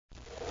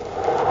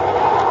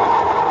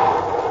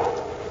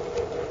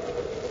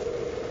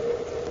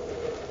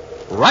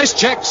Rice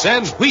Chex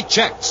and Wheat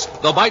Chex,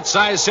 the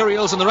bite-sized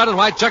cereals in the red and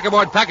white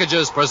checkerboard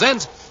packages,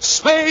 present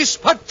Space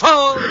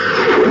Patrol!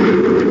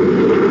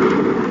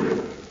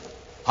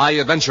 High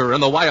adventure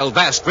in the wild,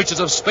 vast reaches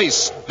of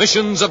space.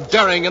 Missions of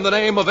daring in the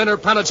name of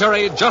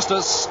interplanetary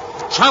justice.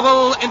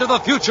 Travel into the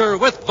future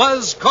with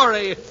Buzz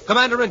Corey,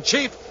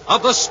 Commander-in-Chief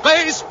of the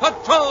Space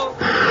Patrol!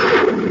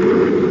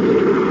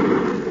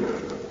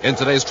 In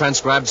today's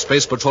transcribed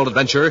Space Patrol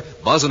adventure,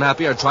 Buzz and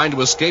Happy are trying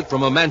to escape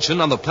from a mansion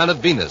on the planet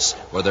Venus,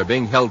 where they're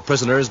being held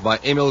prisoners by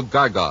Emil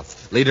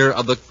Gargoth, leader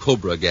of the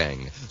Cobra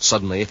Gang.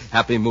 Suddenly,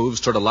 Happy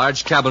moves toward a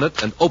large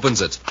cabinet and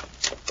opens it.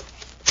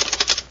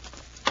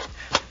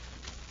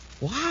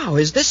 Wow,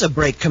 is this a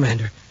break,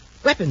 Commander?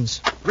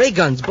 Weapons, ray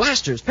guns,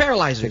 blasters,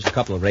 paralyzers. Take a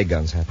couple of ray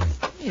guns, Happy.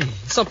 Hey,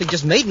 something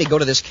just made me go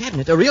to this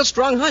cabinet. A real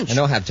strong hunch. I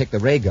know, Hap. Take the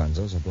ray guns.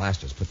 Those are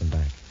blasters. Put them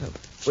back.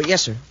 Well,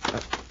 yes, sir.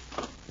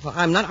 Well,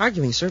 I'm not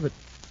arguing, sir, but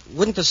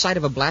wouldn't the sight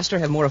of a blaster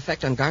have more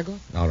effect on Gargoth?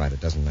 All right, it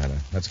doesn't matter.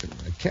 Let's get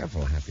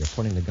careful, Hap. You're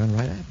pointing the gun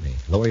right at me.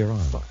 Lower your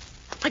arm.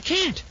 I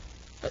can't.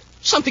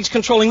 Something's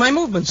controlling my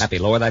movements. Happy,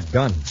 lower that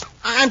gun.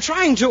 I'm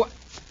trying to.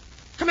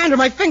 Commander,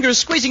 my finger is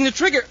squeezing the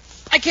trigger.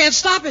 I can't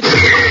stop it.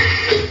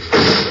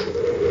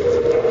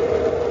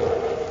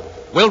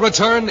 We'll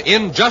return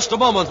in just a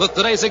moment with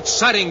today's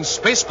exciting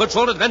Space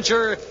Patrol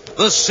adventure,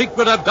 The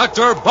Secret of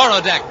Dr.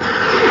 Borodeck.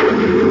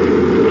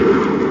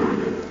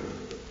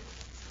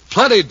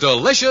 Plenty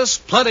delicious,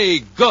 plenty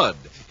good.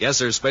 Yes,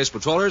 sir, Space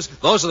Patrollers,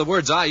 those are the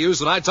words I use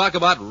when I talk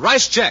about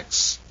Rice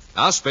Chex.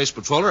 Now, Space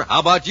Patroller, how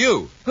about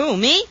you? Who,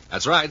 me?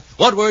 That's right.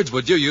 What words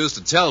would you use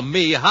to tell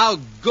me how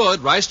good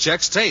Rice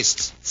Chex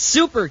tastes?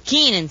 Super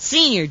Keen and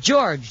Senior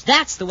George.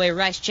 That's the way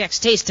Rice Chex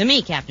taste to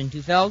me, Captain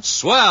Tufeld.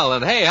 Swell.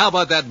 And hey, how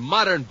about that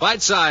modern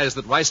bite size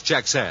that Rice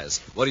Chex has?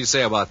 What do you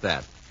say about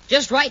that?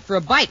 Just right for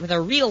a bite with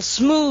a real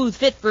smooth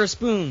fit for a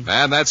spoon.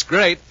 And that's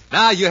great.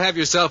 Now you have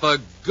yourself a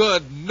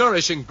good,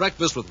 nourishing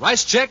breakfast with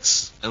Rice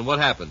Chex, and what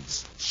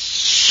happens?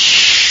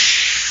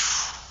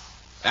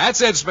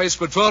 That's it, Space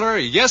Patroller.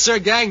 Yes, sir,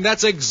 gang,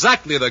 that's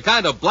exactly the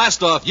kind of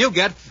blast-off you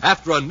get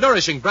after a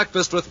nourishing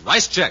breakfast with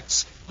Rice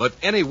Chex. But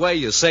any way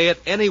you say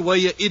it, any way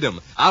you eat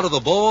them, out of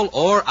the bowl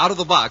or out of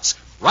the box,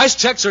 Rice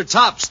Chex are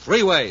tops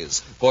 3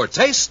 ways. For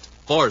taste,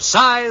 for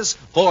size,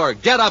 for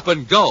get up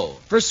and go.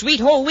 For sweet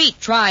whole wheat,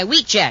 try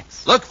Wheat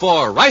Chex. Look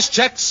for Rice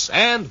Chex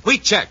and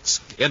Wheat Chex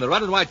in the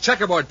red and white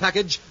checkerboard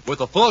package with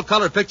a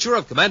full-color picture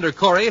of Commander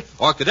Corey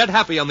or Cadet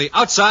Happy on the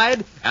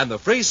outside and the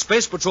free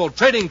Space Patrol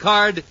trading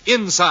card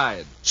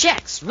inside.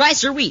 Chex,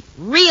 rice or wheat,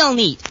 real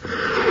neat.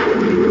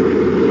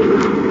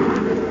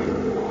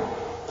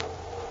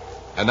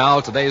 And now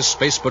today's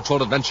Space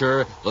Patrol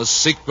adventure, The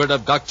Secret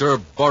of Dr.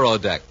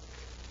 Borodeck.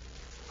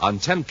 On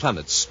 10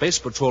 planets, Space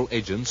Patrol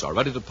agents are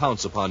ready to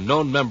pounce upon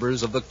known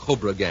members of the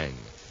Cobra Gang.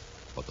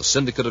 But the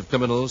syndicate of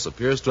criminals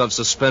appears to have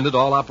suspended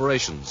all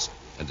operations,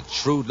 and its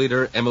shrewd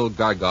leader, Emil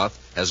Gargoth,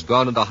 has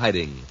gone into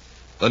hiding.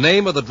 The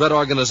name of the dread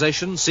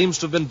organization seems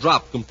to have been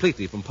dropped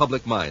completely from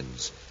public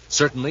minds.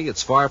 Certainly,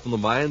 it's far from the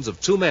minds of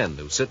 2 men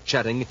who sit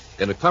chatting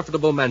in a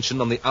comfortable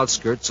mansion on the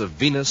outskirts of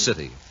Venus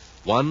City.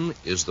 One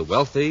is the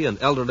wealthy and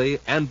elderly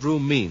Andrew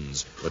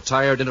Means,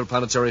 retired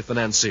interplanetary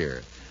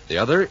financier. The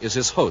other is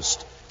his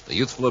host, the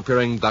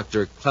youthful-appearing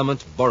Dr.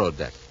 Clement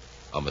Borodeck,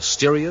 a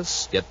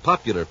mysterious yet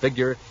popular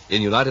figure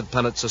in United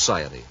Planet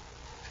society.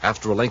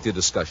 After a lengthy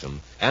discussion,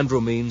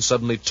 Andrew Means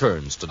suddenly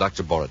turns to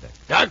Dr. Borodeck.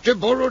 Dr.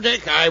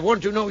 Borodeck, I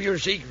want to know your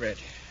secret.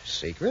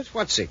 Secret?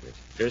 What secret?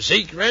 The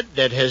secret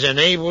that has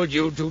enabled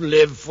you to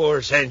live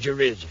for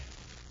centuries.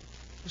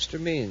 Mr.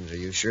 Means, are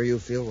you sure you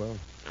feel well?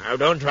 Now,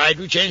 don't try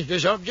to change the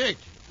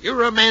subject.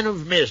 You're a man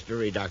of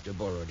mystery, Dr.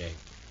 Borodeck.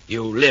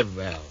 You live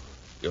well.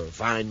 Your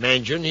fine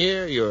mansion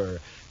here, your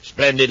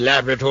splendid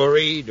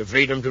laboratory, the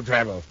freedom to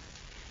travel.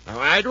 Now,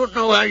 I don't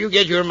know how you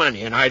get your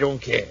money, and I don't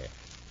care.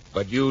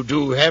 But you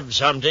do have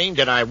something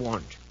that I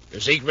want.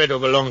 The secret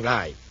of a long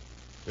life.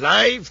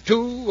 Life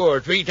 2 or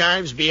 3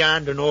 times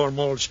beyond the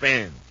normal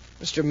span.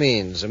 Mr.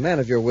 Means, a man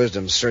of your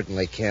wisdom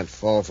certainly can't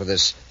fall for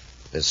this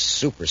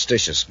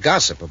superstitious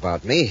gossip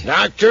about me.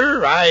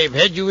 Doctor, I've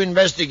had you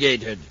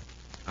investigated.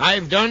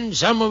 I've done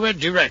some of it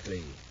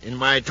directly in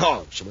my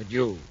talks with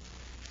you.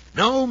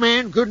 No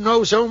man could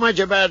know so much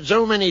about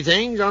so many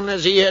things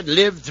unless he had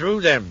lived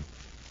through them.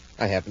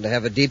 I happen to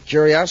have a deep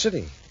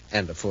curiosity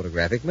and a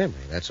photographic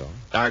memory, that's all.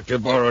 Dr.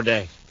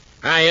 Borodeck,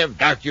 I have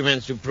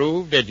documents to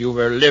prove that you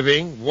were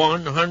living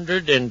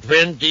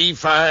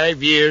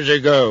 125 years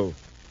ago.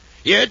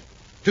 Yet,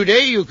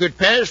 today you could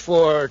pass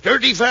for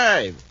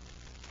 35.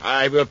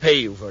 I will pay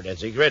you for that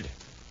secret.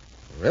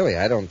 Really,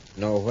 I don't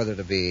know whether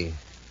to be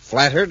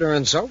flattered or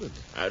insulted.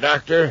 Now,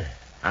 Doctor,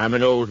 I'm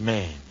an old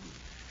man.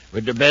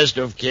 With the best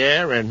of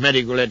care and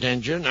medical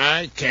attention,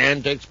 I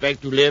can't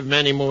expect to live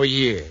many more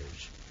years.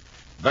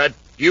 But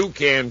you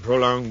can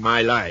prolong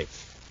my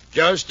life,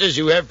 just as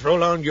you have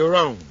prolonged your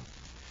own.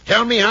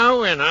 Tell me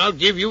how, and I'll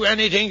give you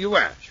anything you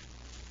ask.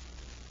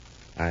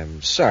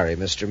 I'm sorry,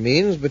 Mr.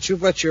 Means, but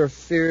you've let your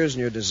fears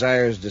and your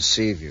desires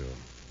deceive you.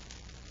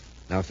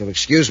 Now, if you'll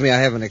excuse me, I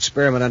have an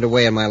experiment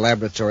underway in my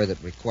laboratory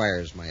that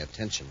requires my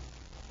attention.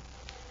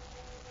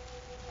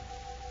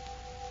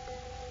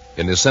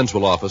 In his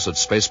central office at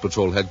Space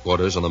Patrol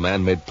headquarters on the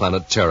man-made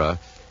planet Terra,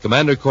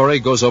 Commander Corey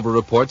goes over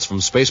reports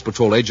from Space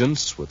Patrol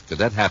agents with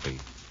Cadet Happy.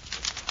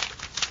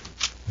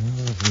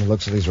 Well, from the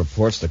looks of these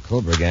reports, the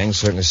Cobra gang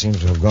certainly seems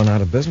to have gone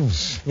out of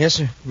business. Yes,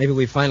 sir. Maybe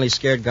we finally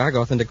scared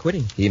Gargoth into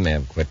quitting. He may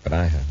have quit, but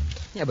I haven't.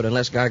 Yeah, but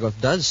unless Gargoth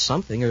does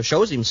something or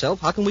shows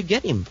himself, how can we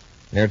get him?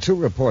 There are 2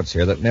 reports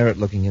here that merit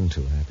looking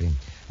into, Happy.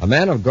 A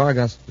man of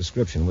Gargoth's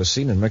description was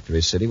seen in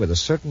Mercury City with a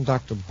certain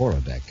Dr.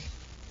 Borodeck.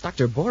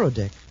 Dr.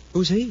 Borodeck?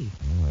 Who's he?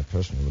 Well, my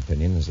personal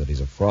opinion is that he's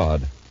a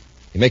fraud.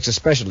 He makes a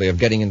specialty of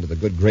getting into the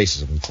good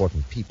graces of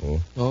important people.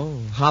 Oh,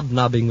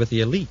 hobnobbing with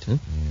the elite, huh?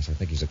 Yes, I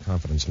think he's a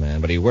confidence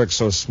man, but he works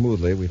so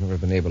smoothly we've never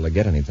been able to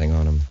get anything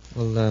on him.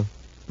 Well,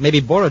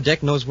 maybe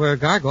Borodeck knows where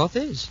Gargoth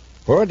is.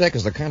 Borodeck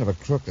is the kind of a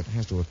crook that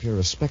has to appear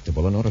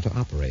respectable in order to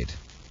operate.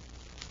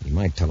 He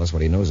might tell us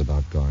what he knows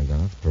about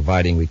Gargoth,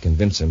 providing we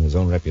convince him his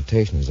own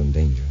reputation is in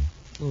danger.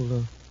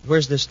 Well,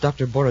 where's this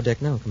Dr. Borodeck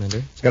now,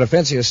 Commander? He's got a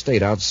fancy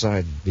estate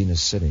outside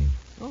Venus City.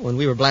 Oh, and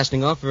we were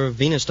blasting off for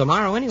Venus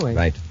tomorrow anyway.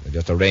 Right. We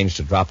just arranged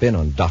to drop in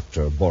on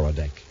Dr.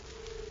 Borodeck.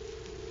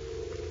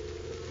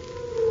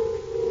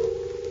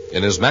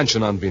 In his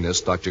mansion on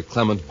Venus, Dr.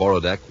 Clement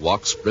Borodeck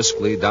walks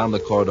briskly down the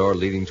corridor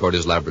leading toward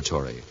his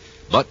laboratory.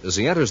 But as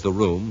he enters the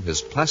room,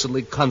 his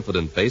placidly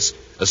confident face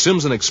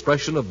assumes an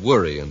expression of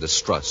worry and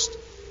distrust.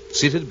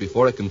 Seated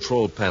before a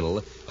control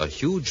panel, a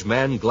huge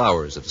man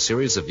glowers at a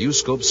series of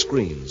viewscope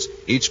screens,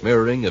 each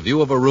mirroring a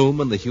view of a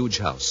room in the huge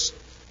house.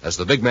 As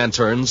the big man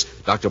turns,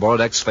 Dr.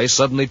 Borodeck's face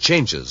suddenly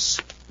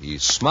changes. He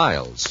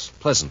smiles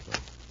pleasantly.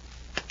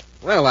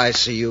 Well, I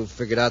see you've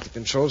figured out the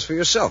controls for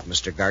yourself,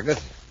 Mr.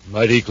 Gargoth.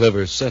 Mighty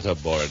clever setup,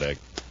 Borodeck.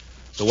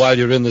 So while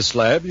you're in this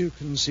lab, you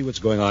can see what's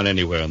going on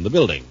anywhere in the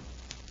building.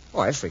 Oh,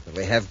 I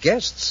frequently have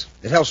guests.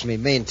 It helps me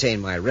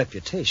maintain my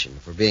reputation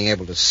for being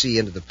able to see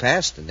into the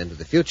past and into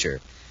the future,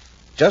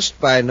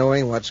 just by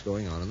knowing what's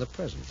going on in the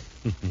present.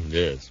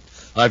 Yes.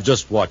 I've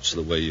just watched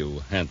the way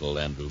you handle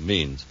Andrew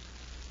Means.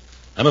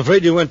 I'm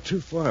afraid you went too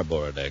far,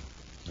 Borodeck.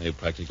 You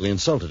practically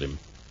insulted him.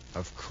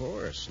 Of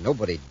course.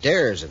 Nobody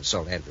dares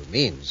insult Andrew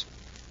Means.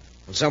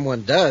 When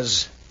someone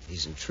does,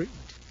 he's intrigued.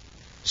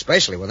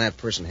 Especially when that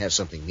person has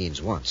something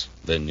Means wants.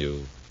 Then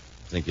you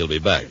think he'll be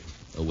back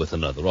with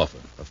another offer?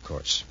 Of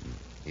course.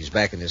 He's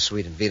back in his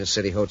suite in Venus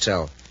City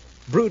Hotel,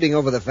 brooding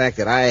over the fact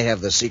that I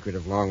have the secret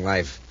of long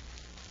life.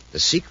 The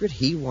secret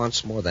he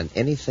wants more than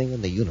anything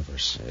in the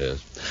universe.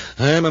 Yes.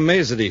 I am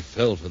amazed that he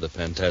fell for the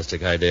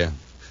fantastic idea.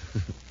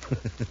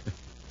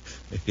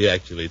 He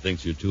actually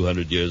thinks you're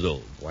 200 years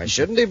old. Why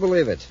shouldn't he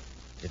believe it?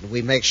 Didn't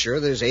we make sure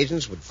that his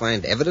agents would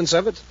find evidence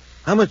of it?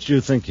 How much do you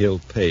think he'll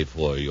pay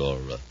for your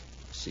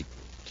secret?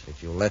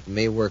 If you'll let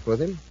me work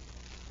with him,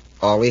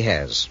 all he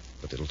has,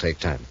 but it'll take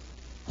time.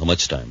 How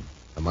much time?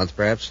 A month,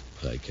 perhaps?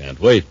 I can't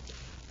wait.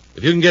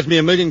 If you can get me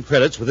 1 million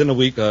credits within a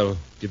week, I'll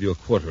give you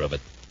 1/4 of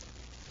it.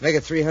 Make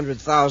it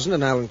 300,000,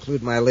 and I'll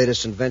include my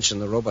latest invention,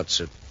 the robot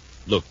suit.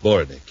 Look,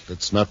 Borodeck,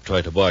 let's not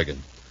try to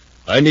bargain.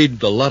 I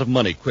need a lot of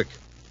money, quick.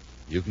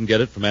 You can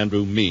get it from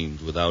Andrew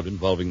Means without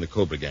involving the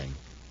Cobra gang.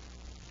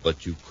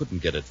 But you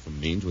couldn't get it from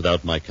Means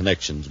without my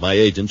connections, my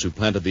agents who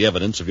planted the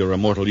evidence of your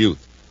immortal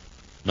youth.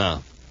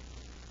 Now,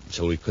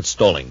 shall we quit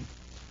stalling?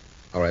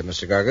 All right,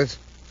 Mr. Gargoth,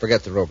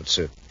 forget the robot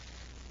suit.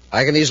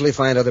 I can easily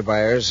find other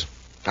buyers.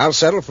 I'll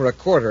settle for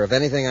 1/4 of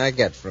anything I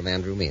get from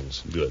Andrew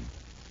Means. Good.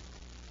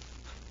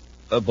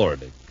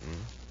 Borodeck,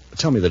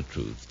 tell me the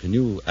truth. Can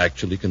you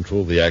actually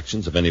control the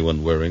actions of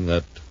anyone wearing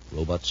that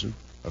robot suit?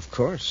 Of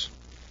course.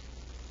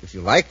 If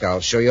you like,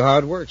 I'll show you how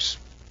it works.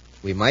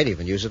 We might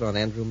even use it on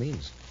Andrew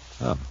Means.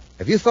 How?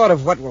 Have you thought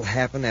of what will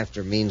happen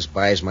after Means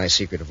buys my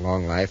secret of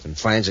long life and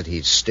finds that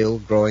he's still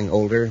growing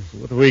older?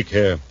 What do we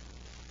care?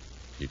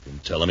 You can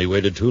tell him he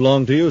waited too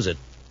long to use it.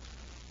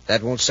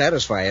 That won't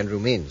satisfy Andrew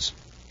Means.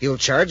 He'll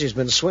charge he's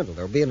been swindled.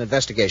 There'll be an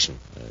investigation.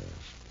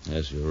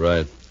 Yes, you're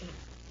right.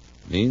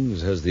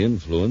 Means has the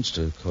influence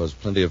to cause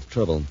plenty of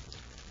trouble.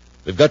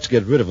 We've got to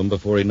get rid of him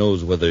before he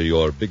knows whether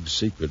your big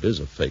secret is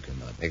a fake or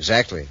not.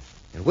 Exactly.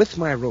 And with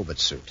my robot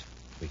suit,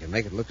 we can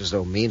make it look as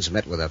though Means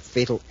met with a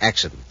fatal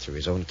accident through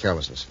his own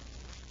carelessness.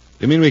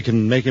 You mean we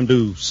can make him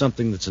do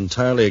something that's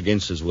entirely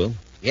against his will?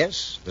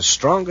 Yes, the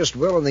strongest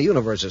will in the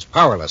universe is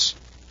powerless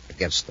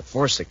against the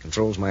force that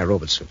controls my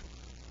robot suit.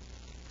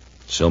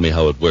 Show me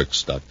how it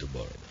works, Dr.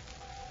 Borodeck.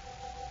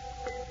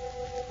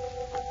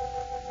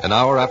 An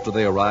hour after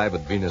they arrive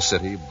at Venus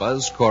City,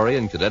 Buzz, Corey,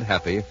 and Cadet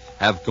Happy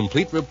have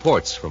complete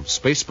reports from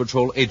Space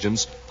Patrol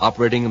agents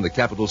operating in the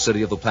capital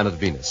city of the planet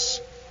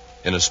Venus.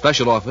 In a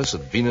special office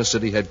at Venus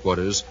City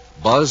headquarters,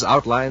 Buzz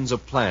outlines a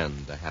plan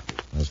to Happy.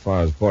 As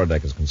far as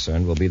Borodeck is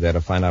concerned, we'll be there to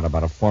find out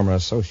about a former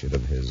associate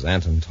of his,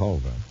 Anton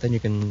Tolver. Then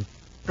you can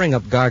bring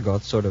up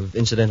Gargoth sort of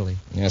incidentally.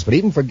 Yes, but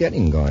even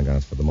forgetting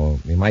Gargoth for the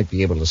moment, we might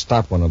be able to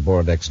stop one of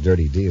Borodeck's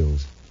dirty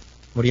deals.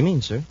 What do you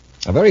mean, sir?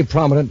 A very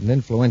prominent and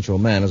influential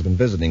man has been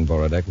visiting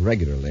Borodeck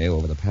regularly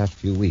over the past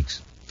few weeks.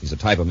 He's the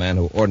type of man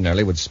who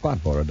ordinarily would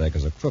spot Borodeck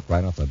as a crook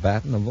right off the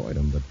bat and avoid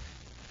him, but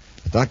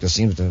the doctor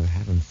seems to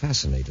have him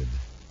fascinated.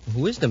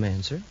 Who is the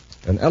man, sir?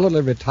 An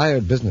elderly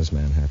retired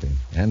businessman, Happy.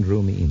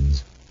 Andrew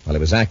Means. While he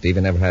was active,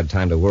 he never had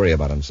time to worry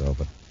about himself,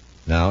 but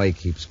now he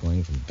keeps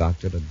going from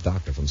doctor to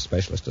doctor, from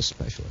specialist to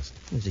specialist.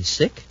 Is he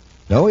sick?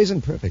 No, he's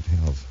in perfect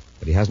health,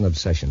 but he has an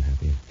obsession,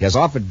 Happy. He has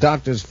offered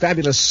doctors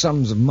fabulous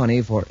sums of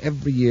money for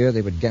every year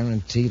they would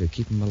guarantee to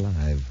keep him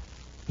alive.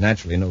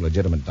 Naturally, no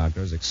legitimate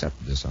doctor has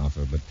accepted this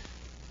offer, but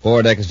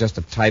Borodeck is just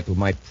the type who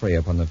might prey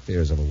upon the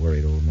fears of a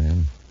worried old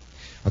man.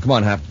 Now, come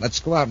on, Hap. Let's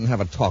go out and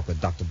have a talk with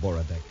Dr.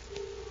 Borodeck.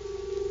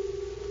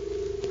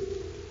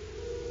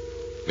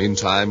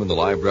 Meantime, in the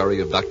library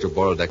of Dr.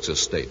 Borodeck's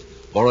estate,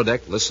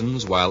 Borodeck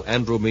listens while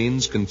Andrew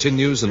Means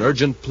continues an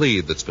urgent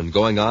plea that's been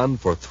going on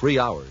for 3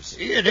 hours.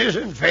 It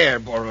isn't fair,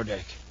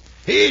 Borodeck.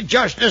 It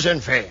just isn't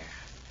fair.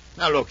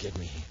 Now look at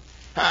me.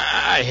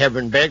 I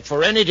haven't begged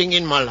for anything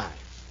in my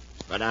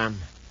life, but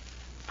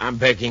I'm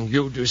begging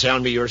you to sell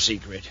me your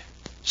secret.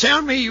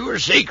 Sell me your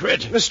secret.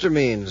 Mr.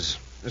 Means,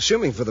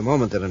 assuming for the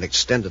moment that an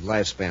extended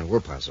lifespan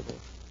were possible,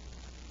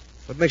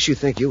 what makes you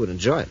think you would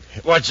enjoy it?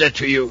 What's that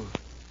to you?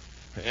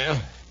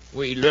 Well,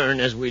 we learn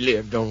as we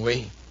live, don't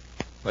we?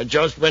 But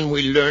just when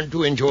we learn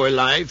to enjoy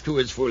life to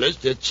its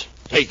fullest, it's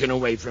taken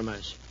away from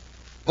us.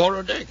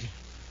 Borodeck,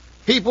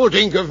 people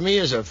think of me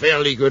as a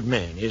fairly good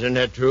man. Isn't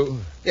that true?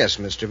 Yes,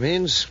 Mr.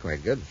 Means,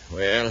 quite good.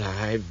 Well,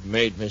 I've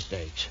made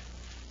mistakes.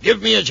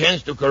 Give me a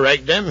chance to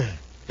correct them.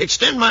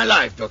 Extend my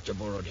life, Dr.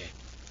 Borodeck.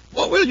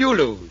 What will you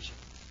lose?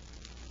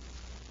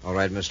 All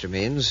right, Mr.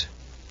 Means.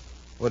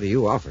 What do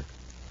you offer?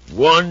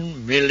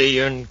 1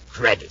 million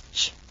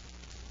credits.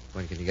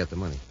 When can you get the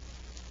money?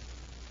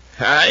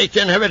 I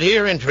can have it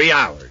here in 3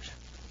 hours.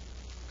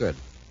 Good.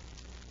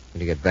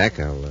 When you get back,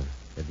 I'll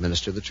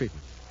administer the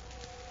treatment.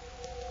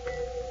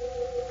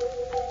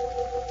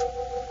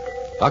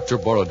 Dr.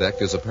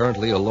 Borodeck is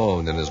apparently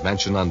alone in his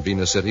mansion on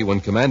Venus City when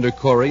Commander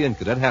Corey and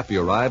Cadet Happy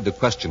arrive to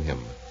question him.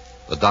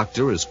 The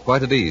doctor is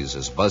quite at ease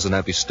as Buzz and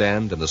Happy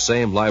stand in the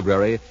same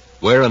library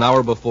where an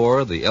hour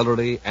before the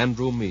elderly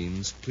Andrew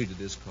Means pleaded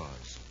his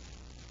cause.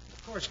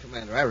 Of course,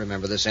 Commander, I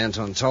remember this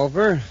Anton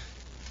Tolver,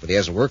 but he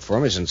hasn't worked for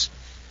me since,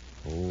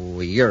 a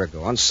year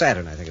ago, on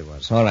Saturn, I think it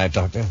was. All right,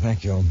 Doctor.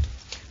 Thank you.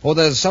 Oh,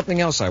 there's something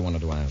else I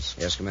wanted to ask.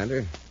 Yes,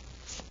 Commander?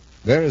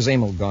 Where is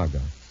Emil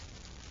Gargoth?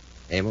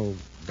 Emil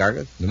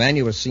Gargoth? The man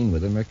you were seen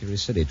with in Mercury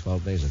City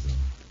 12 days ago.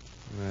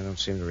 I don't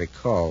seem to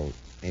recall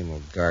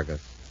Emil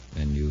Gargoth.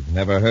 And you've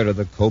never heard of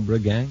the Cobra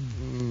Gang?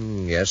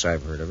 Yes,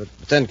 I've heard of it.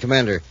 But then,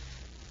 Commander,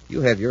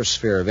 you have your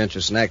sphere of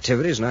interest and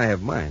activities, and I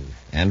have mine.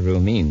 Andrew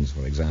Means,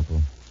 for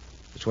example.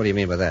 Just what do you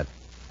mean by that?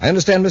 I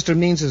understand Mr.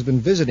 Means has been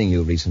visiting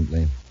you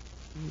recently.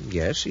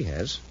 Yes, he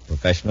has.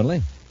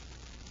 Professionally?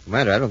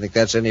 Commander, I don't think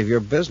that's any of your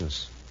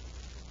business.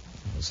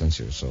 Well, since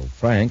you're so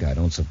frank, I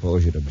don't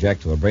suppose you'd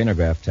object to a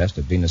brainograph test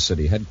at Venus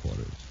City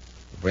headquarters.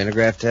 A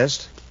brainograph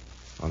test?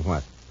 On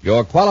what?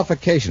 Your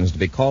qualifications to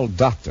be called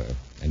doctor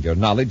and your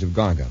knowledge of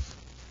Gargoth.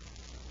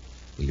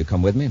 Will you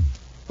come with me?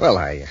 Well,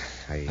 I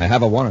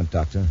have a warrant,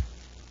 Doctor.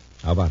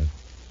 How about it?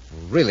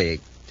 Really,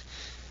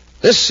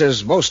 this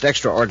is most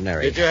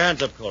extraordinary. Get your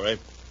hands up, Corey.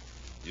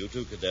 You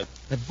too, Cadet.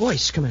 That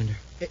voice, Commander.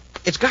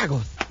 It's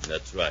Gargoth.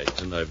 That's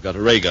right, and I've got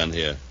a ray gun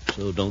here,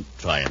 so don't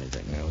try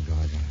anything. Oh,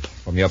 God.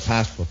 From your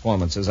past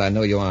performances, I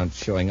know you aren't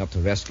showing up to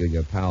rescue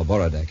your pal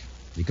Borodeck.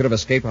 You could have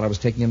escaped while I was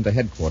taking him to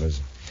headquarters.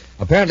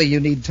 Apparently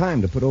you need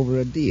time to put over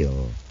a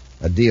deal.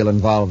 A deal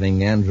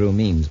involving Andrew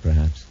Means,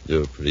 perhaps.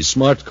 You're pretty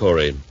smart,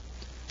 Corey.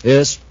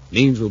 Yes,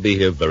 Means will be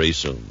here very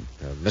soon.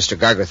 Mr.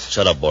 Gargoth.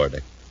 Shut up,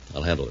 Borodeck.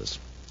 I'll handle this.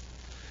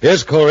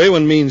 Yes, Corey,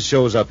 when Means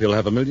shows up, he'll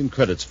have 1 million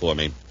credits for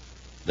me.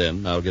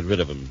 Then I'll get rid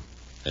of him.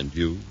 And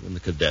you and the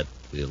cadet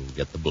will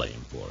get the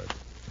blame for it.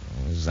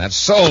 Oh, is that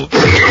so?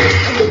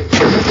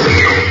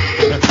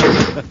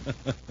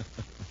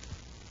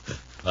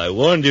 I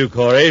warned you,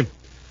 Corey.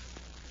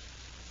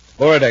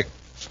 Borodeck,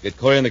 get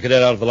Corey and the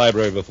cadet out of the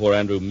library before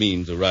Andrew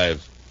Means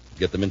arrives.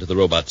 Get them into the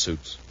robot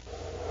suits.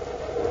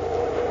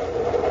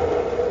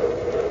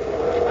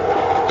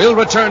 We'll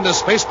return to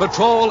Space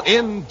Patrol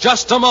in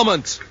just a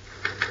moment.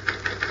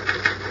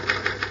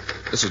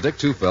 This is Dick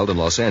Tufeld in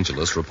Los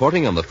Angeles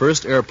reporting on the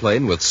first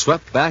airplane with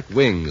swept-back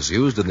wings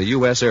used in the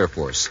U.S. Air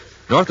Force,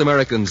 North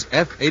American's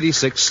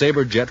F-86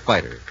 Sabre jet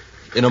fighter.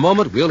 In a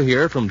moment, we'll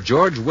hear from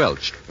George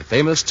Welch, the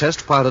famous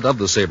test pilot of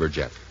the Sabre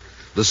jet.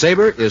 The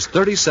Sabre is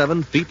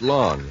 37 feet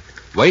long,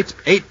 weight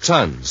 8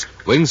 tons.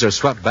 Wings are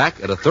swept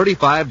back at a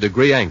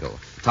 35-degree angle.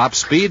 Top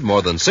speed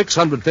more than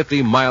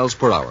 650 miles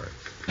per hour.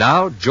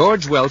 Now,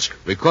 George Welch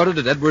recorded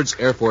at Edwards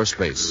Air Force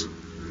Base.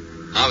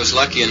 I was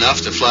lucky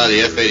enough to fly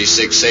the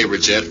F-86 Sabre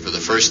jet for the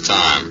first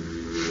time.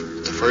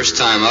 The first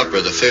time up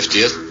or the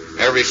 50th,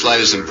 every flight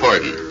is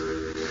important.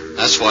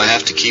 That's why I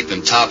have to keep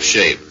in top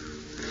shape.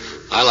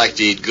 I like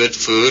to eat good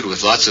food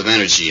with lots of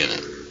energy in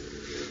it.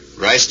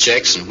 Rice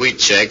Chex and Wheat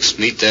Chex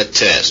meet that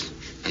test,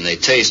 and they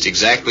taste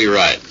exactly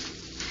right.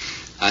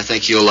 I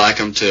think you'll like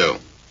them too.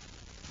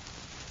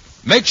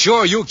 Make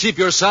sure you keep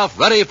yourself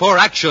ready for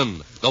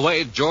action, the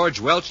way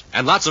George Welch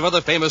and lots of other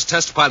famous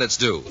test pilots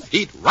do.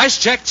 Eat Rice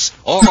Chex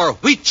or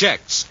Wheat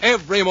Chex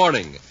every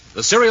morning.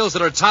 The cereals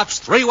that are tops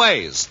 3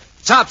 ways.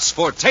 Tops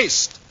for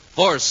taste,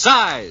 for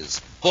size,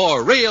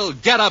 for real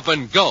get up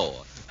and go.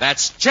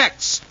 That's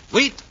Chex,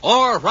 wheat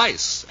or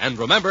rice. And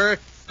remember,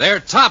 they're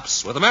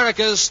tops with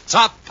America's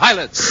top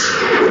pilots.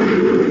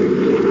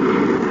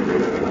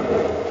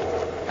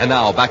 And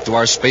now, back to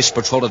our Space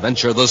Patrol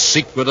adventure, The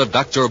Secret of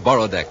Dr.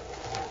 Borodeck.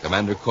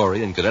 Commander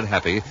Corey and Cadet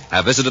Happy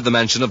have visited the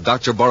mansion of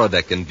Dr.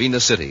 Borodeck in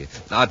Venus City,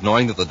 not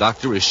knowing that the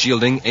doctor is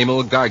shielding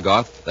Emil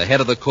Gargoth, the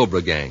head of the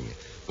Cobra Gang.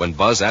 When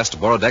Buzz asked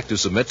Borodeck to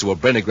submit to a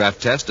brainograph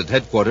test at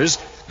headquarters,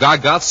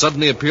 Gargoth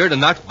suddenly appeared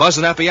and knocked Buzz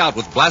and Happy out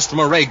with blast from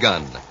a ray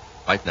gun.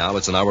 Right now,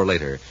 it's an hour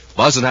later.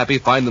 Buzz and Happy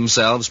find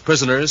themselves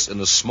prisoners in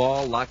a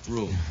small, locked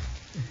room.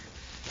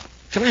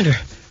 Commander,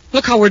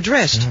 look how we're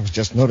dressed. I was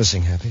just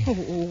noticing, Happy. Oh,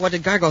 what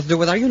did Gargoth do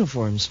with our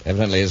uniforms?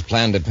 Evidently, his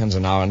plan depends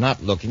on our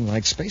not looking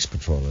like space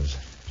patrollers.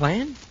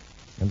 Plan?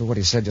 Remember what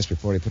he said just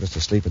before he put us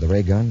to sleep with the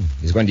ray gun?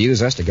 He's going to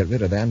use us to get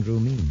rid of Andrew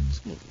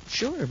Means.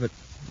 Sure, but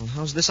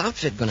how's this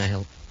outfit going to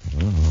help? I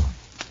don't know.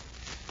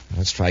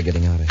 Let's try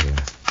getting out of here.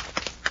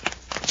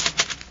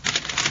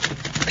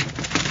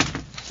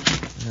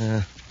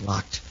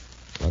 Locked.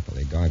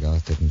 Luckily,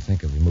 Gargoth didn't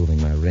think of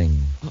removing my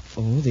ring.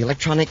 Oh, the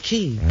electronic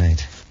key.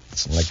 Right.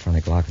 It's an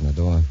electronic lock on the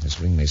door. This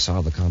ring may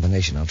solve the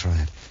combination. I'll try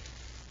it.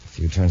 A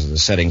few turns of the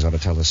settings ought to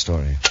tell the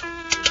story.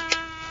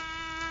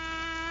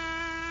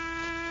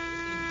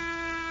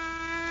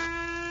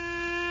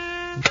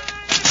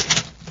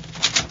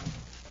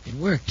 It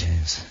worked.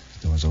 Yes,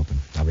 the door's open.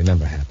 Now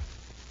remember, Hap,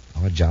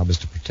 our job is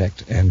to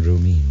protect Andrew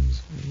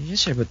Means. Yes,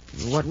 sir, but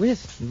what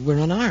with? We're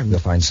unarmed. We'll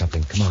find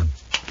something. Come on.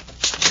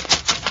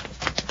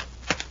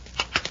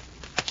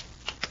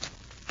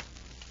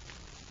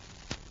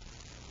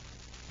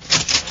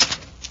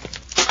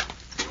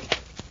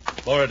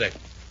 Borodeck,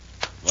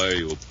 why are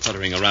you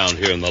puttering around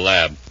here in the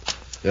lab?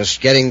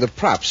 Just getting the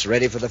props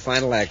ready for the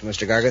final act,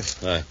 Mr.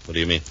 Gargoth. What do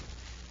you mean?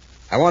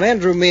 I want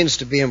Andrew Means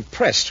to be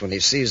impressed when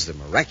he sees the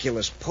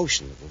miraculous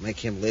potion that will make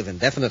him live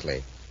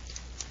indefinitely.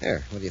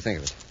 There, what do you think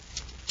of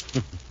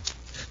it?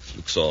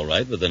 Looks all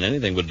right, but then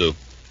anything would do.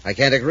 I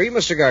can't agree,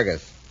 Mr.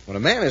 Gargoth. When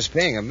a man is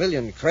paying 1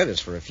 million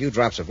credits for a few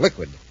drops of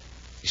liquid,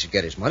 he should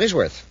get his money's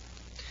worth.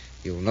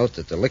 You'll note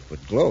that the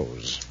liquid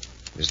glows.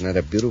 Isn't that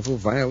a beautiful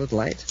violet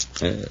light?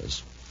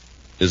 Yes.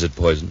 Is it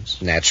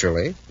poisonous?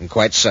 Naturally, and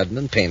quite sudden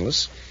and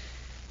painless.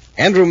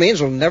 Andrew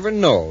Means will never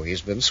know he's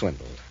been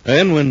swindled.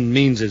 And when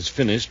Means is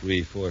finished,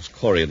 we force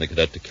Corey and the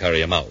cadet to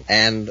carry him out.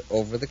 And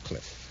over the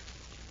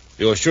cliff.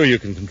 You're sure you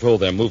can control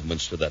their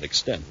movements to that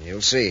extent?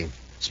 You'll see.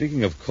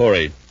 Speaking of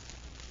Corey,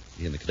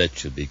 he and the cadet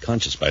should be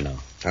conscious by now.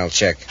 I'll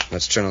check.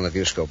 Let's turn on the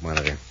viewscope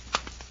monitor.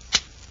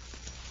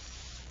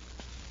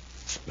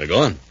 They're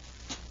gone.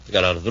 They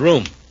got out of the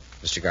room.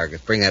 Mr.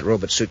 Gargoth, bring that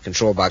robot suit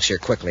control box here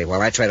quickly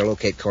while I try to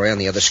locate Corey on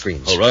the other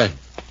screens. All right.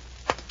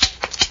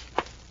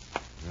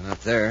 And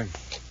up there.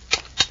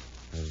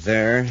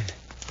 There.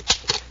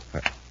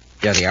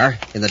 There they are,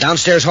 in the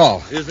downstairs hall.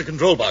 Here's the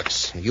control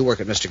box. You work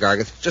it, Mr.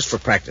 Gargoth, just for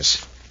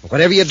practice.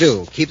 Whatever you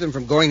do, keep them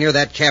from going near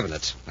that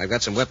cabinet. I've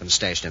got some weapons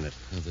stashed in it.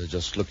 They're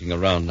just looking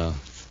around now.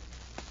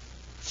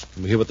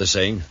 Can we hear what they're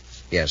saying?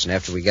 Yes, and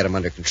after we get them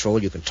under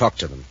control, you can talk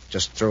to them.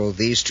 Just throw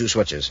these 2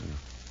 switches.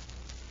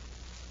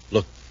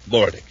 Look,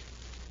 Borodeck.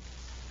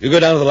 You go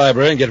down to the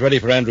library and get ready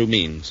for Andrew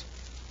Means.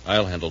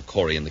 I'll handle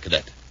Corey and the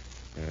cadet.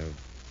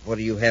 What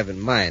do you have in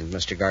mind,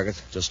 Mr.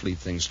 Gargoth? Just leave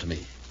things to me.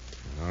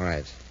 All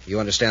right. You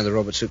understand the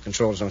robot suit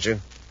controls, don't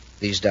you?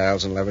 These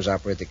dials and levers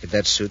operate the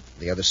cadet suit.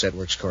 The other set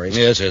works Corey's.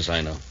 Yes,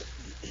 I know.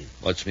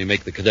 Watch me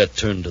make the cadet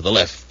turn to the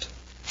left.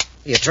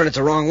 You turn it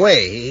the wrong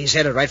way. He's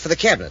headed right for the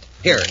cabinet.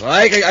 Here. Well,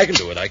 I can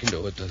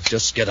do it.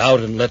 Just get out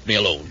and let me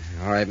alone.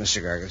 All right,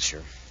 Mr. Gargoth,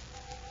 sure.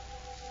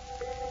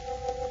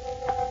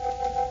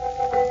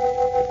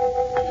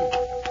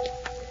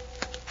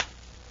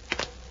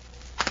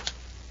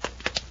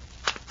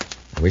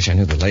 I wish I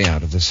knew the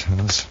layout of this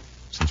house.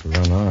 Since we're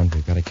unarmed,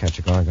 we've got to catch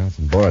a Gargoth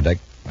and Borodeck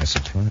by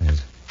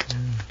surprise.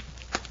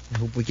 I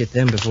hope we get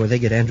them before they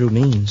get Andrew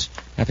Means.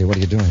 Happy, what are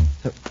you doing?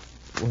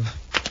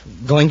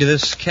 Going to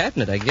this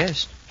cabinet, I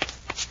guess.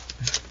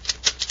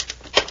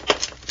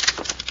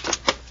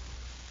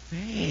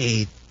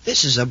 Hey,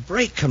 this is a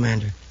break,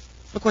 Commander.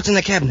 Look what's in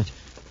the cabinet.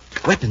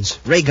 Weapons,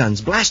 ray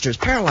guns, blasters,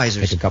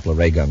 paralyzers. Take a couple of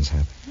ray guns,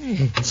 Hap.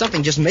 Hey,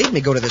 something just made me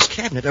go to this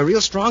cabinet. A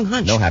real strong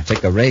hunch. No, Hap,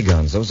 take the ray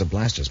guns. Those are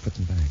blasters. Put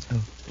them back.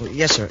 Oh, well,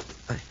 yes, sir.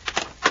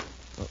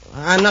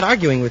 I'm not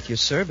arguing with you,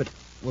 sir, but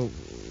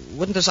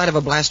wouldn't the sight of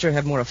a blaster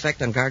have more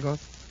effect on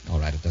Gargoth? All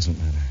right, it doesn't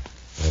matter.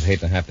 But I'd hate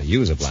to have to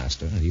use a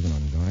blaster, even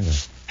on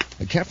Gargoth.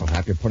 Be careful,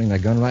 Hap. You're pointing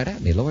that gun right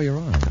at me. Lower your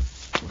arm.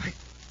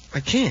 I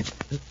can't.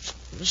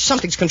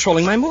 Something's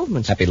controlling my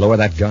movements. Happy, lower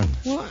that gun.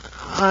 Well,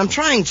 I'm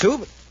trying to,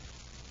 but...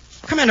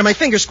 Commander, my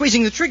finger's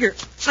squeezing the trigger.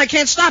 I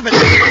can't stop it.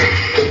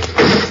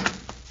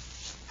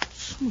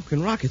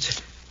 Smoking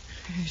rockets.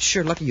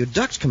 Sure lucky you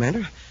ducked,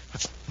 Commander.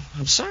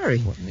 I'm sorry.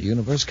 What in the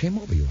universe came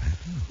over you,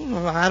 Happy?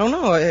 Well, I don't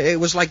know. It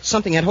was like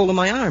something had hold of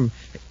my arm.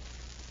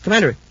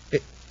 Commander,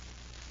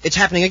 it's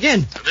happening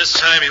again. And this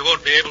time you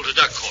won't be able to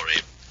duck, Corey.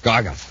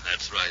 Gargoth.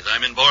 That's right.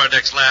 I'm in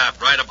Borodeck's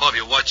lab, right above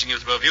you, watching you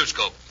through a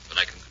viewscope. But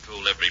I can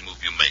control every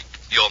move you make.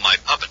 You're my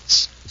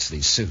puppets. It's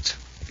these suits.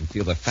 I can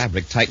feel the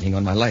fabric tightening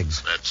on my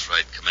legs. That's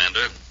right,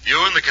 Commander. You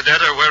and the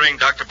cadet are wearing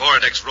Dr.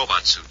 Borodeck's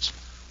robot suits.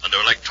 Under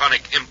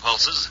electronic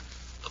impulses,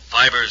 the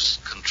fibers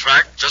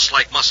contract just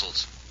like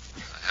muscles.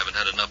 I haven't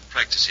had enough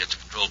practice yet to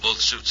control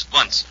both suits at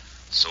once,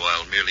 so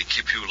I'll merely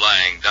keep you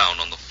lying down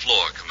on the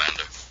floor,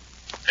 Commander.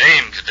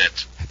 Aim,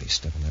 cadet. Happy,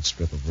 step on that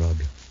strip of rug.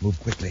 Move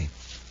quickly.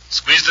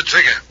 Squeeze the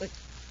trigger.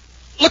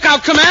 Look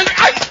out, Commander!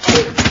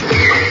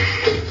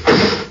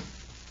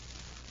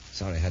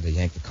 Sorry I had to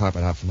yank the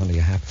carpet out from under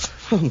your hat.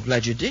 Oh, I'm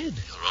glad you did.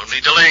 You're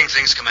only delaying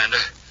things, Commander.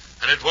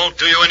 And it won't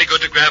do you any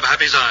good to grab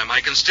Happy's arm.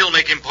 I can still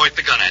make him point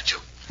the gun at you.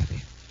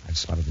 Happy, I've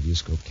spotted the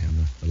viewscope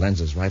camera. The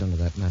lens is right under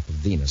that map of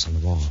Venus on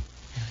the wall.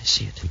 Yeah, I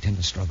see it. We tend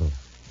to struggle.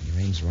 When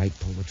your aim's right,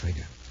 pull the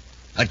trigger.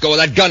 Let go of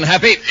that gun,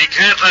 Happy! He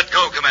can't let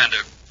go,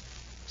 Commander.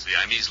 See,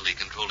 I'm easily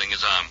controlling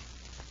his arm.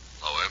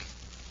 Lower.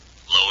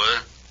 Lower.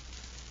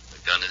 The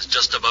gun is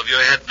just above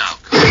your head now.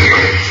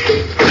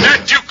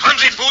 Cadet, you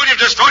clumsy fool! You've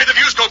destroyed the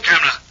viewscope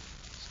camera.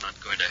 It's not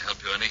going to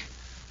help you any.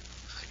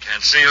 I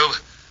can't see you,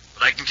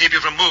 but I can keep you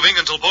from moving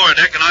until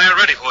Borodeck and I are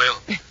ready for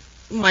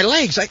you. My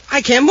legs,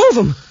 I can't move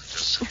them.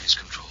 Just set these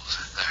controls.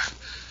 There.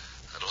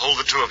 That'll hold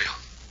the two of you.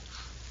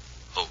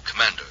 Oh,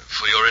 Commander,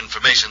 for your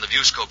information, the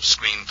viewscope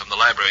screen from the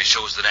library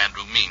shows that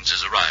Andrew Means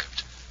has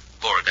arrived.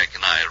 Borodeck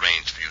and I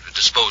arranged for you to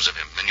dispose of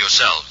him and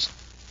yourselves.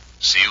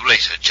 See you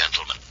later,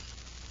 gentlemen.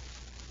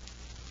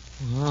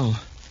 Wow.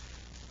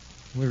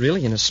 We're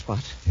really in a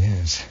spot.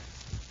 Yes.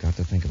 We've got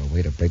to think of a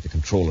way to break the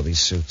control of these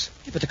suits.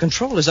 Yeah, but the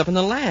control is up in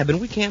the lab,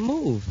 and we can't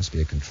move. Must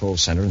be a control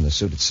center in the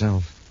suit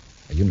itself.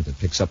 A unit that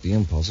picks up the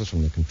impulses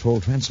from the control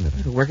transmitter.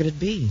 Yeah, but where could it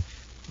be?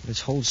 This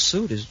whole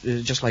suit is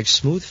just like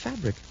smooth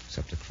fabric.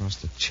 Except across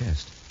the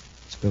chest.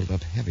 It's built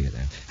up heavier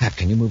there. Hap,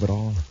 can you move at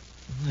all?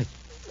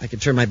 I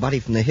could turn my body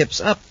from the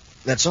hips up.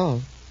 That's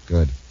all.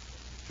 Good.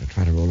 I'll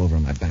try to roll over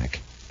on my back.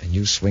 And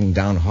you swing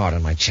down hard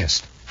on my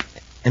chest.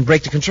 And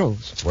break the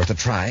controls. It's worth a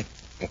try.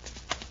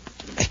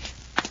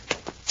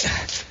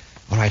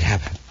 All right,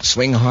 Hap.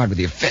 Swing hard with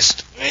your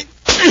fist.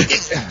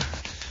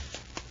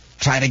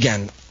 Try it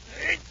again.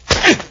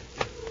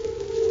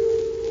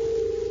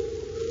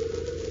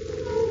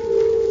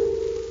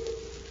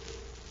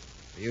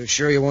 Are you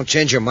sure you won't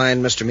change your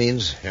mind, Mr.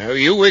 Means? Now,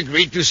 you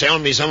agreed to sell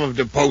me some of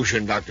the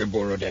potion, Dr.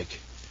 Borodeck.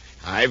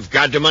 I've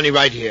got the money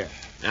right here.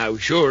 Now,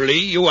 surely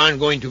you aren't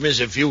going to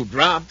miss a few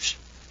drops.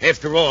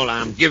 After all,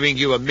 I'm giving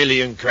you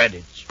 1,000,000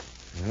 credits.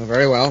 Well,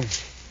 very well.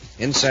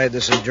 Inside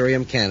this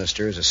Endurium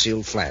canister is a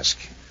sealed flask.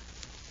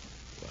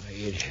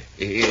 Why,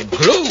 it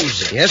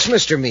glows. Yes,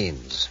 Mr.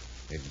 Means.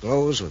 It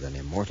glows with an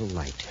immortal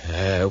light.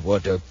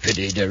 What a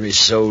pity there is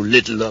so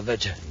little of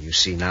it. You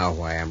see now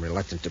why I'm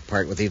reluctant to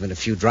part with even a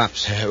few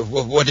drops.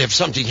 What if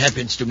something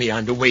happens to me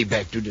on the way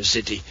back to the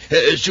city?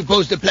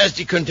 Suppose the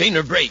plastic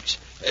container breaks.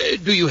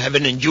 Do you have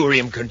an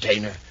Endurium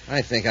container?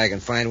 I think I can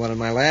find one in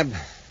my lab.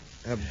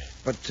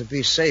 But to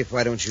be safe,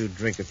 why don't you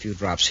drink a few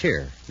drops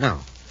here?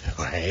 Now.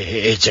 Why,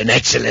 it's an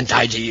excellent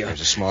idea.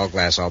 There's a small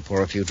glass. I'll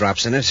pour a few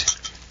drops in it.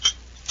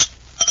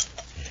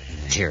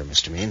 Here,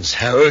 Mr. Means.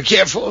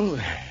 Careful.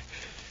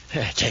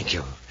 Thank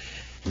you.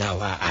 Now,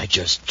 I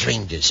just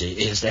drink this.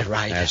 Is that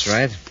right? That's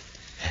right.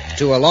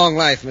 To a long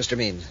life, Mr.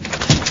 Means.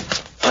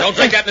 Don't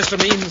drink that, Mr.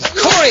 Means.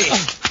 Corey!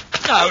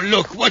 Now,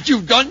 look what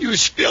you've done. You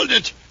spilled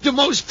it. The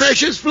most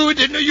precious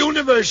fluid in the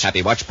universe.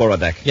 Happy, watch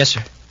Borodeck. Yes,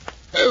 sir.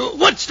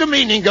 What's the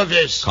meaning of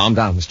this? Calm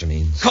down, Mr.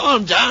 Means.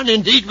 Calm down,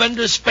 indeed, when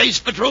the Space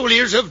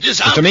Patrolers of this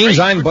Mr. Means,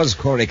 I'm Buzz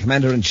Corey,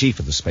 Commander-in-Chief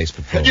of the Space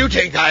Patrol. Do you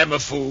think I am a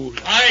fool?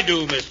 I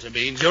do, Mr.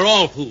 Means. You're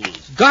all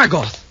fools.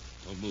 Gargoth.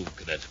 Don't move,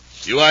 Cadet.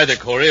 You either,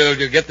 Corey, or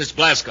you'll get this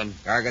blast gun.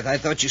 Gargoth, I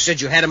thought you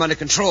said you had him under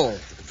control.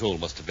 The control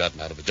must have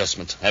gotten out of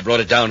adjustment. I brought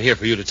it down here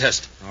for you to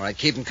test. All right,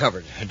 keep him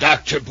covered.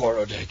 Dr.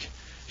 Borodeck,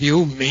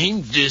 you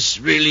mean this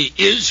really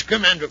is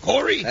Commander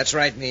Corey? That's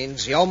right,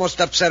 Means. He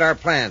almost upset our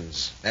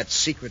plans. That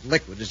secret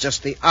liquid is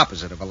just the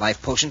opposite of a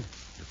life potion.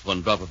 If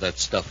one drop of that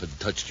stuff had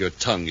touched your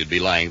tongue, you'd be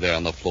lying there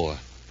on the floor.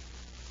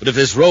 But if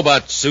this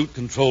robot suit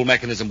control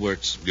mechanism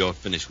works, your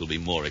finish will be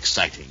more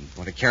exciting.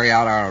 Want to carry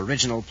out our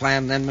original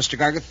plan then, Mr.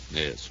 Gargoth?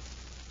 Yes.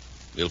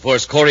 We'll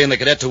force Corey and the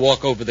cadet to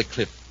walk over the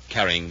cliff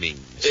carrying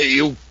Means.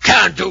 You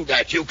can't do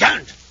that. You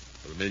can't.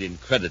 For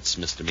 1,000,000 credits,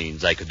 Mr.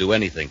 Means, I could do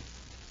anything.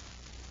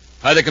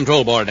 Try the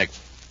control, Borodeck.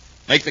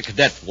 Make the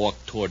cadet walk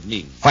toward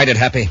Means. Fight it,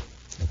 Happy.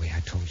 The way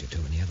I told you to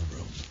in the other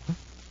room. Huh?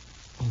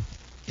 Oh,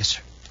 yes,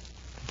 sir.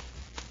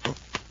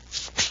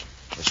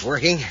 It's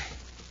working.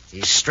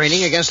 He's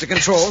straining against the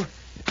control.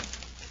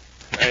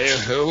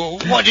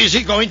 What is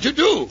he going to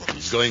do?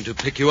 He's going to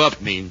pick you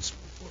up, Means.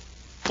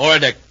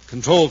 Borodeck,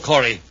 control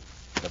Corey.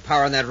 The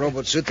power in that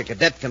robot suit, the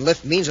cadet can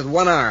lift Means with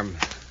one arm.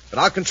 But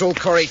I'll control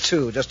Corey,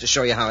 too, just to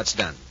show you how it's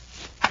done.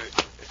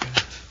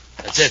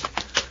 That's it.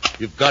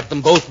 You've got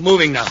them both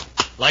moving now,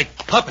 like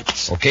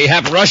puppets. Okay,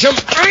 Hap, rush him.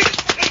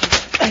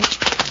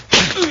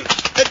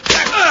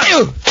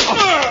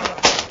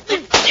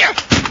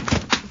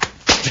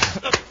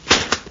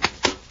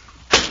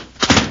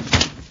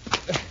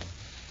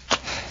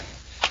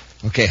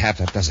 Okay, Hap,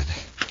 that does it.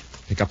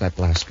 Pick up that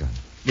blast gun.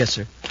 Yes,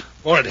 sir.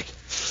 Borodeck,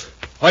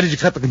 why did you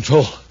cut the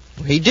control?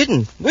 He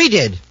didn't. We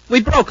did.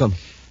 We broke him.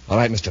 All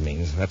right, Mr.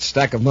 Means. That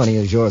stack of money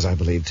is yours, I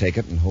believe. Take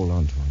it and hold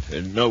on to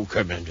it. No,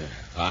 Commander.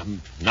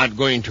 I'm not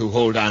going to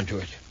hold on to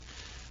it.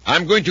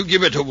 I'm going to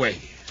give it away.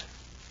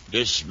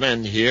 This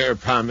man here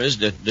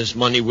promised that this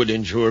money would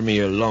ensure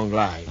me a long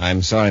life.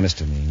 I'm sorry,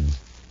 Mr. Means.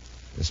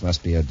 This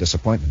must be a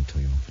disappointment to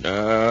you.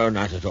 No,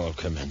 not at all,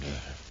 Commander.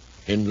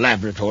 In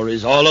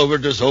laboratories all over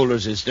the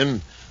solar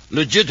system,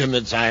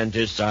 legitimate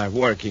scientists are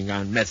working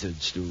on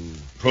methods to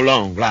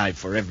prolong life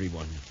for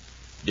everyone.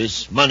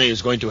 This money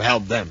is going to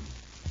help them.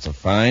 That's a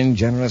fine,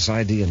 generous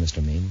idea,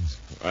 Mr. Means.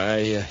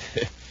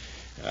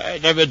 I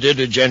never did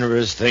a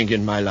generous thing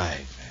in my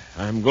life.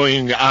 I'm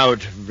going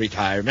out of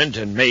retirement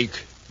and make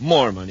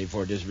more money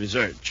for this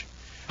research.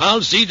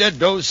 I'll see that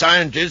those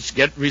scientists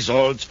get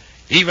results,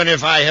 even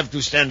if I have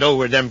to stand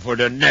over them for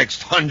the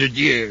next 100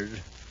 years.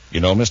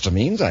 You know, Mr.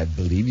 Means, I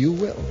believe you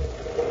will.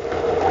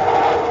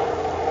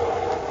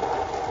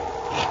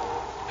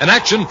 An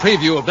action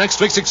preview of next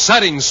week's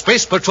exciting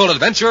Space Patrol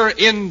adventure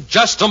in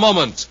just a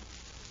moment.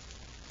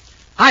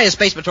 Hiya,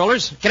 Space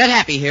Patrollers. Cadet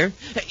Happy here.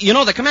 You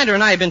know, the Commander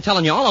and I have been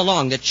telling you all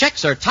along that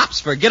checks are tops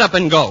for get up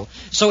and go.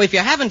 So if you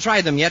haven't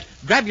tried them yet,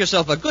 grab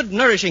yourself a good,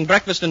 nourishing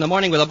breakfast in the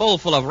morning with a bowl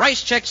full of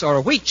rice checks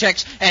or wheat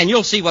checks, and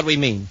you'll see what we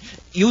mean.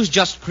 Use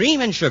just cream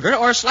and sugar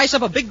or slice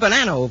up a big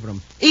banana over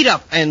them. Eat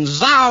up, and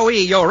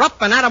zowie, you're up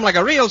and at 'em like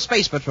a real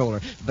Space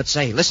Patroller. But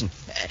say, listen,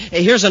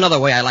 here's another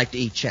way I like to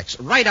eat checks,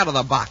 right out of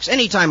the box,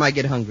 anytime I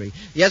get hungry.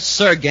 Yes,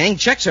 sir, gang,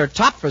 checks are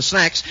top for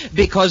snacks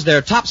because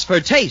they're tops for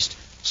taste.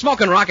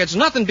 Smoking rockets,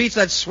 nothing beats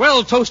that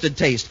swell toasted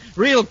taste.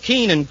 Real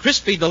keen and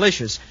crispy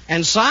delicious.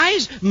 And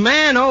size?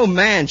 Man, oh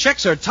man,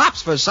 checks are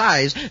tops for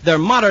size. Their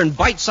modern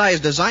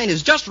bite-sized design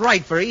is just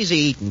right for easy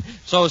eating.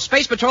 So,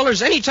 Space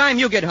Patrollers, anytime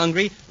you get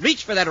hungry,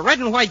 reach for that red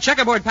and white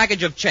checkerboard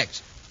package of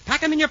checks.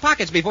 Pack 'em in your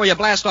pockets before you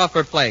blast off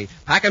for play.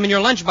 Pack 'em in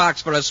your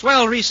lunchbox for a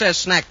swell recess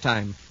snack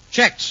time.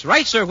 Checks,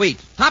 rice or wheat,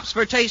 tops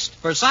for taste,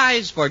 for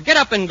size, for get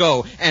up and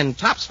go, and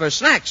tops for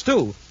snacks,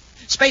 too.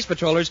 Space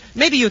Patrollers,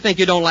 maybe you think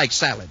you don't like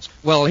salads.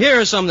 Well, here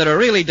are some that are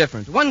really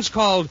different. One's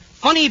called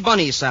Funny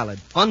Bunny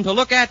Salad. Fun to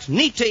look at,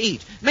 neat to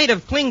eat. Made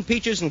of cling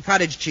peaches and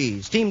cottage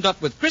cheese, teamed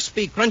up with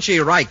crispy, crunchy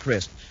rye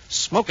crisp.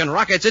 Smoking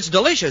rockets, it's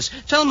delicious.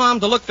 Tell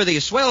Mom to look for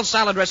these swell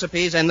salad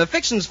recipes and the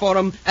fixins for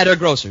them at her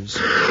grocer's.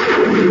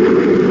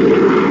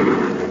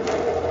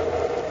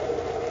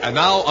 And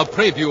now, a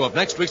preview of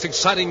next week's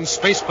exciting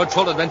Space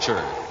Patrol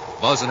adventure.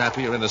 Buzz and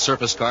Happy are in a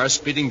surface car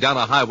speeding down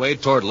a highway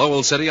toward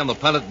Lowell City on the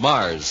planet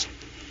Mars.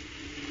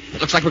 It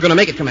looks like we're going to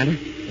make it, Commander.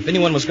 If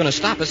anyone was going to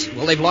stop us,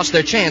 well, they've lost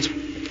their chance.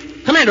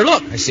 Commander,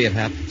 look! I see it,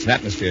 Hap. It's an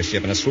atmosphere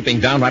ship, and it's swooping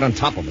down right on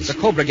top of us. It's a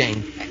Cobra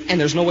gang, and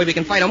there's no way we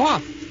can fight them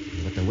off.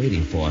 What they're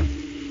waiting for.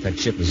 If that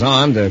ship is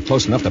armed, they're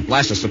close enough to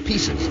blast us to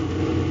pieces.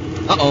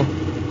 Uh-oh.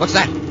 What's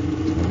that?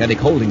 Magnetic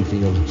holding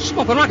field.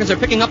 Smoking rockets are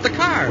picking up the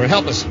car. Will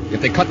help us.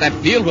 If they cut that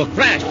field, we'll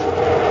crash.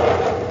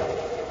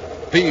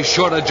 Be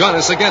sure to join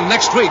us again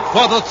next week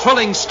for the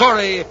thrilling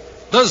story,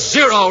 The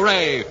Zero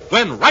Ray,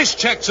 when rice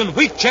checks and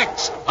wheat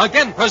checks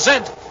again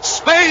present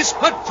Space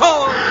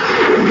Patrol!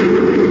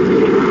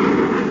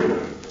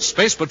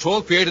 Space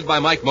Patrol, created by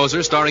Mike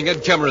Moser, starring Ed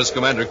Kemmer as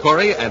Commander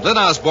Corey and Lynn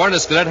Osborne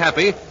as Cadet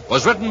Happy,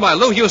 was written by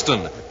Lou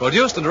Houston,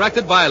 produced and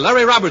directed by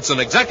Larry Robertson,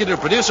 executive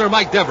producer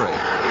Mike Devery.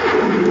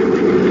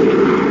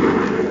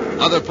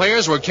 Other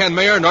players were Ken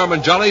Mayer,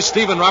 Norman Jolly,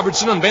 Stephen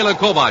Robertson, and Bela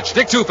Kovach.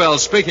 Dick Tufeld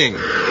speaking.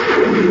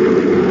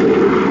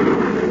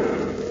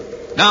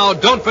 Now,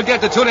 don't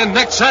forget to tune in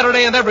next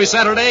Saturday and every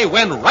Saturday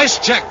when Rice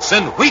Checks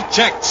and Wheat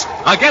Checks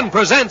again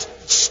present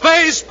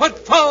Space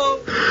Patrol!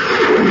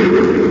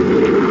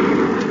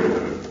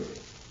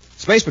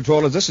 Space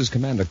Patrollers, this is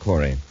Commander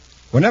Corey.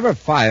 Whenever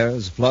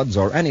fires, floods,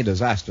 or any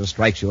disaster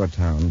strikes your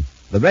town,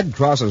 the Red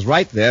Cross is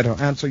right there to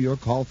answer your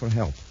call for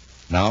help.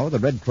 Now, the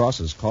Red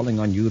Cross is calling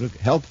on you to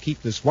help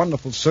keep this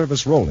wonderful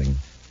service rolling.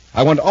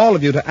 I want all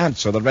of you to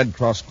answer the Red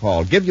Cross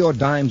call. Give your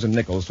dimes and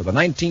nickels to the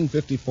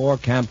 1954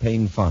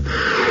 campaign fund.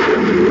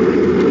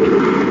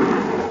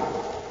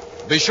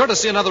 Be sure to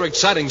see another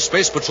exciting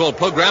Space Patrol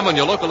program on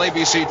your local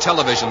ABC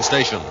television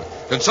station.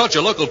 Consult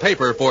your local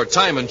paper for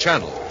time and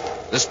channel.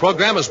 This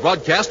program is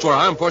broadcast to our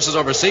armed forces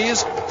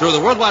overseas through the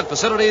worldwide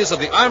facilities of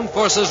the Armed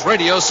Forces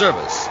Radio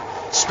Service.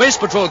 Space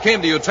Patrol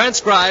came to you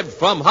transcribed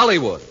from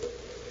Hollywood.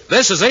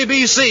 This is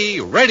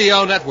ABC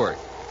Radio Network.